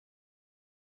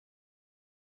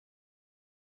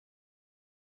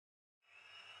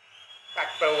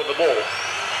Kpakpo with the ball.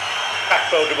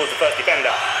 Kpakpo dribbles the first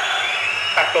defender.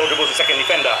 Kpakpo dribbles the second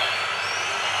defender.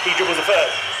 He dribbles the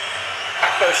third.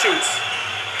 Kpakpo shoots.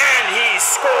 And he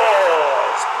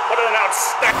scores! What an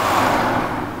outstanding...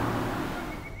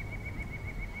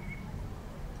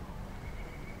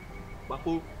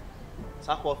 Kpakpo,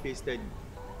 Sako face steady.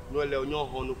 No le onyo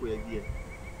hono ko ye.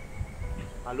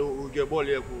 Allo o ge ball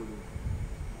e ko.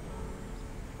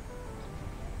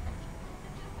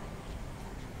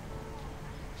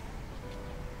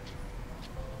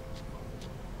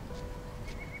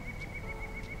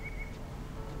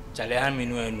 Chale han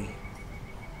minu enu.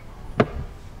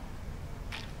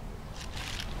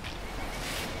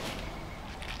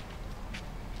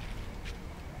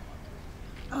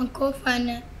 Uncle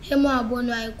Fana, hemo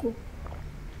abono aiko.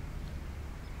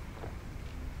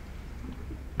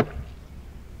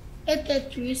 Ete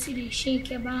 3 cities,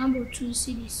 shinke bahambo 2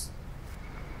 cities.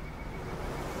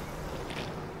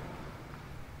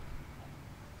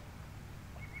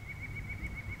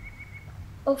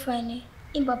 O Fana,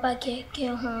 in papa ke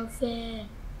hon fe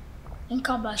in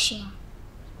Kabashin.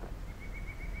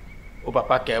 O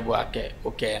papa ke bo ake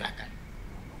o ke na kan.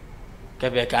 Ke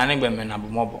be kan gbe me na bo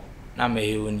mobo na me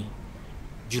he oni.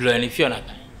 Julo ni fi ona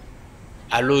kan.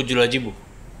 Allo julo jibo.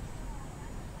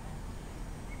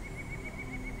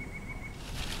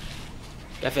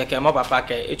 Ke fe ke mo papa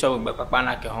ke e cho gbe papa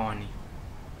na ke hon ni.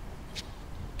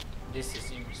 This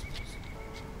is irresponsible.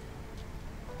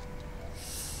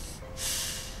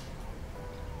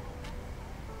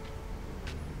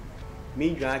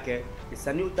 Mi ke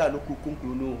isani uta no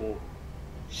kukunkuru no ho.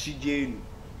 Shijenu.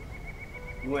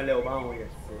 No ele o ba ho yes.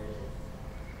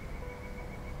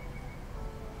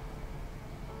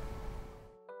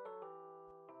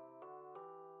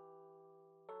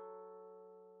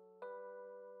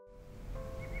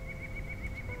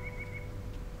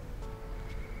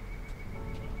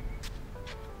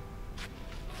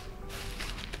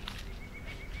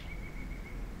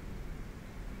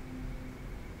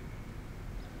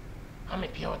 I'm a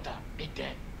Piota, big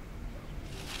day.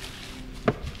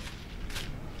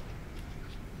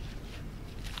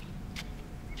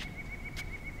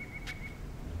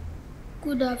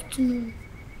 Good afternoon.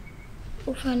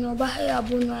 Ufano bahaya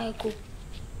abono aiko.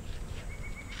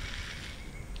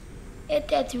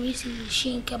 Ete 3 cities,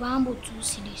 shinke bahambo 2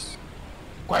 cities.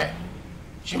 Quiet.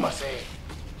 She must say.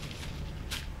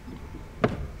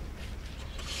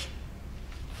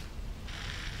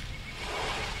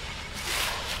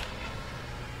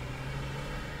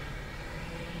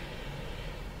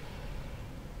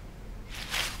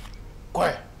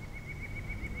 Quiet.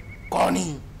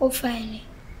 Connie. O fine.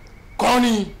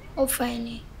 Connie. O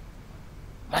fine.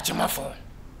 Match my phone.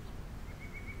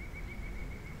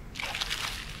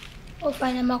 O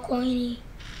fine makoni.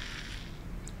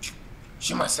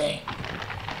 She must say.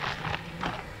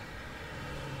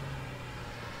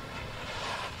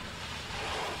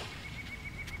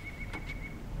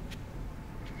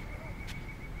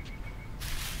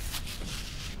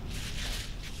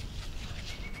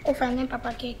 O fine papa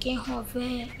keke hon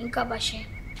fe in Kabashin.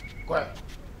 Quiet.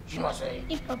 She must say.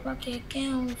 I papa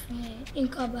keke hon fe in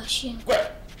Kabashin.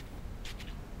 Quiet.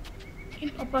 I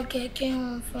papa keke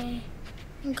hon fe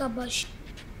in Kabashin.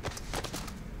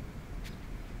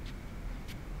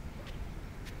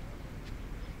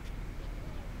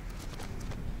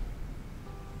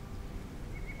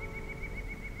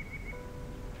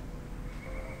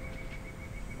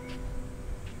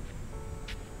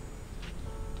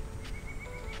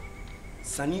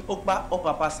 Sani okpa o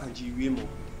papa sanji wemo.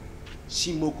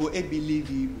 Shimoko e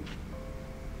believe you.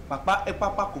 Papa e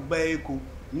papa ko gba eko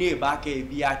ni e ba ke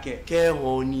bi ake ke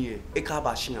hon ni e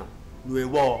Kabashin no e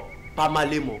wo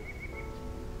pamalemo.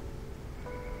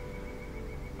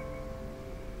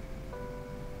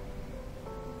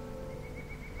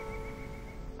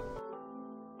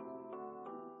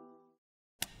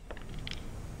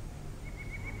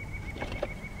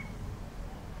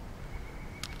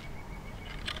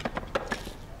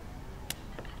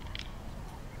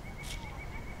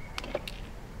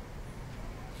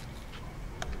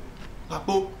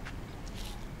 Kpakpo,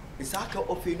 Isaka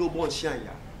ofe no bon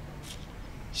shanya.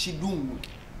 She do.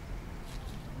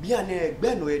 Bien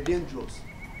egbe no e dangerous.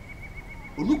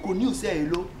 Oluko ni o say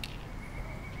hello.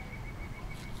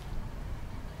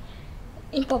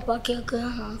 In papa keke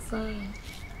hon fe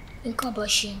in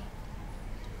Kabashin.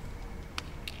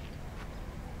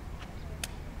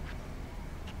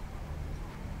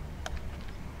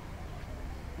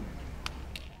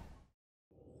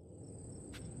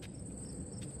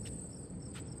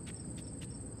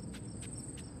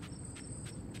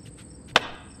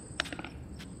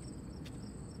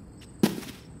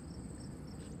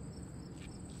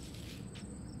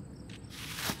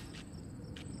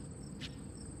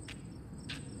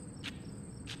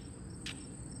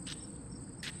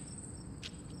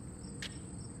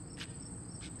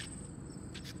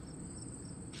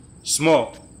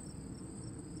 Small.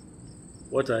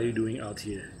 What are you doing out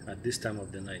here at this time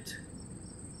of the night?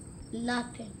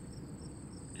 Nothing.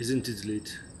 Isn't it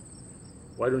late?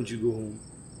 Why don't you go home?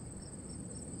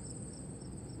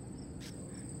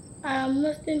 I am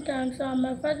wasting time, so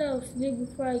my father will sleep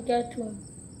before I get home.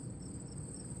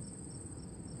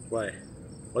 Why?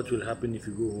 What will happen if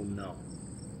you go home now?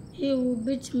 He will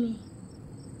beat me.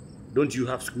 Don't you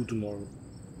have school tomorrow?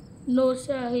 No,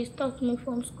 sir. He stopped me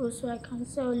from school so I can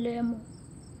sell lemon.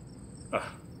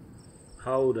 Ah,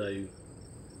 how old are you?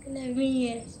 11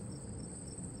 years.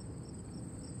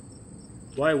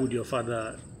 Why would your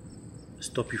father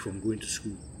stop you from going to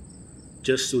school?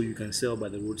 Just so you can sell by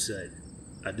the roadside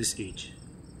at this age?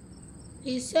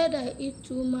 He said I eat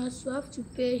too much, so I have to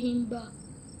pay him back.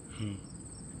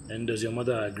 And does your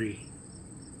mother agree?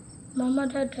 My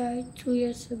mother died 2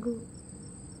 years ago.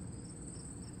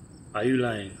 Are you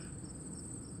lying?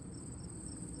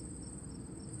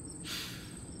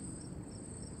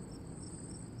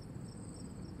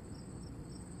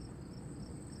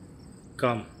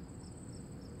 Come.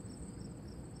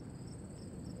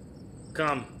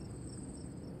 Come.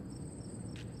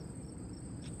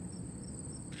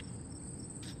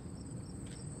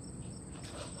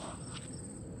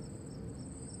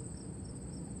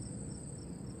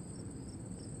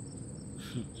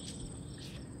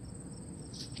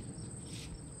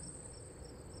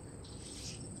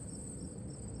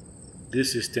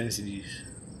 This is 10 cedis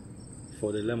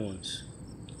for the lemons.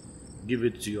 Give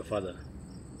it to your father.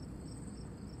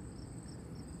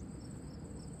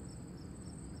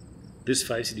 This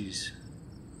 5 cedis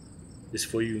is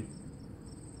for you.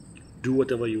 Do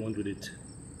whatever you want with it,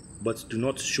 but do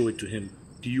not show it to him.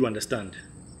 Do you understand?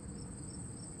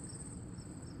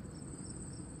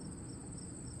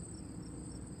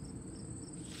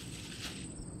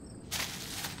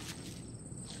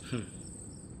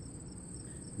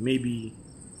 Maybe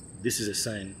this is a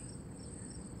sign.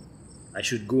 I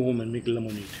should go home and make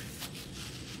lemonade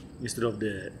instead of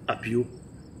the apio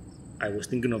I was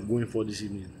thinking of going for this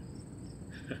evening.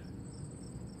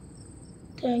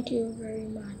 Thank you very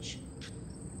much.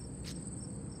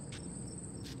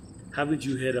 Haven't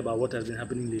you heard about what has been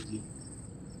happening lately?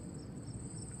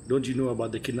 Don't you know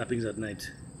about the kidnappings at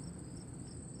night?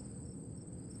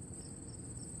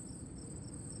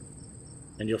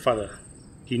 And your father,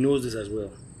 he knows this as well.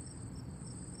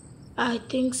 I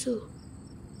think so.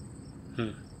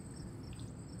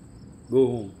 Go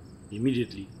home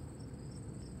immediately.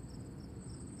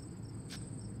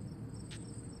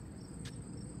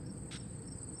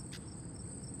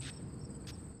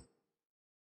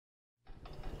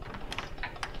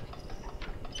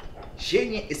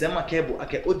 Shenye is a makebo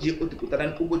ake oji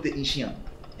otukutaran ubote inshian.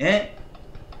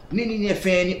 Nini nye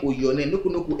feni oyone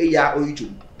nuku eya oichu.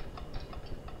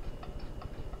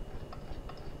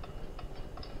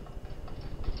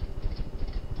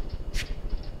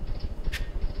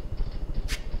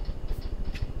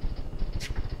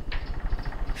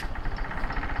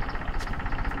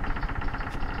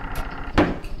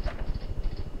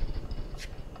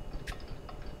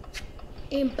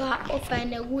 Impa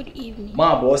offering a good evening.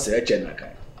 Ma boss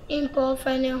Nakai. Impa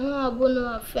offering a home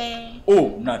abono affair.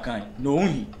 Oh, Nakai, no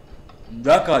he.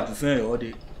 Braka to fair all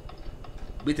day.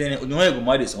 Bitten on your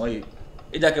madness on you.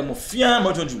 It like a mofia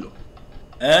motonjulo.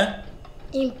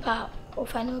 Impa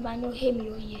offering no him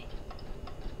yo ye.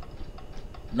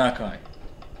 Nakai.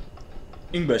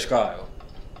 English Kyle.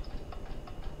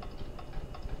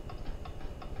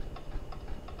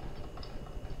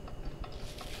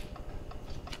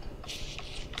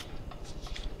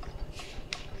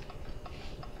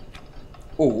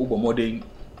 Oh, but more than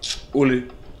only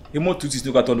he more to this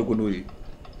no got on the Gonoe.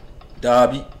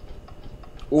 Darby.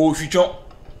 Oh, future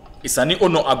it's an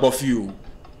honor above you.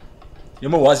 You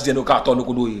more was the no cat on the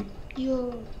Gonoe.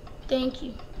 Yo, thank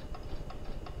you.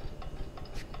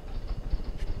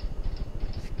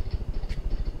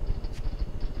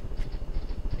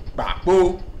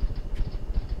 Kpakpo.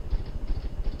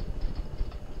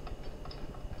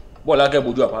 Bola ke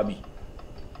boju apabi.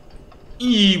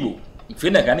 Ibo.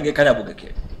 Ifena kani ke kanya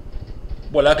bugeke.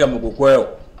 Bola ke mugokwe.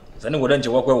 Sani ngoda nche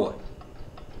wakwe wo.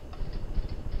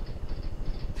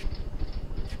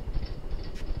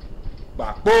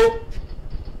 Kpakpo.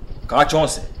 Ka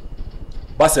chance.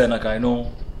 Basa na kai no.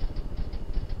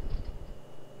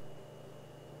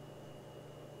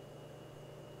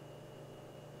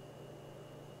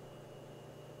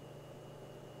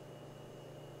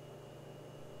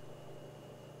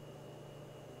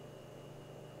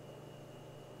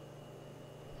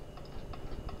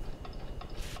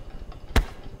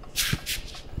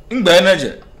 Ngba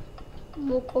enaje.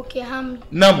 Moko ke ham.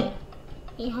 Namo.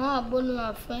 Iho abono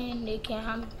affair ne ke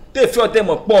ham. Te feel them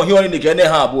upon here in the Ghanaian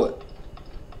harbor.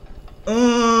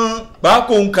 Back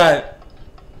on Kai.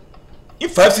 In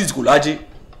 5 6 Gulaji.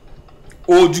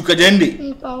 Oju Kajende.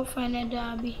 Impa ofene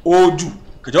dabi. Oju.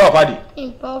 Kajawa Paddy.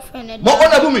 Impa ofene dabi. Mo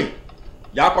on abumi.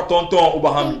 Yako tonton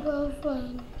Obahami. Impa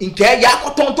ofene. Nke yako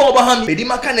tonton Obahami. Bedi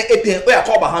makane eten o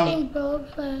yako Obahami. Impa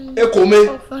ofene. Ekome.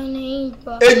 Ofene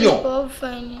impa. Enyo. Impa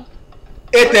ofene.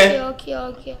 Eten.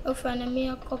 Okay. Ofene mi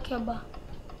akokeba.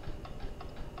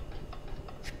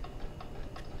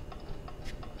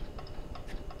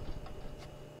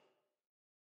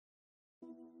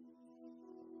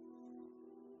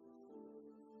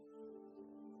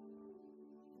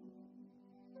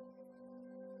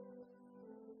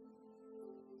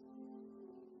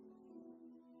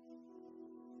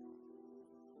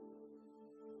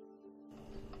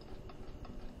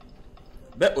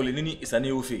 Be olenini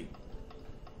isane ofe.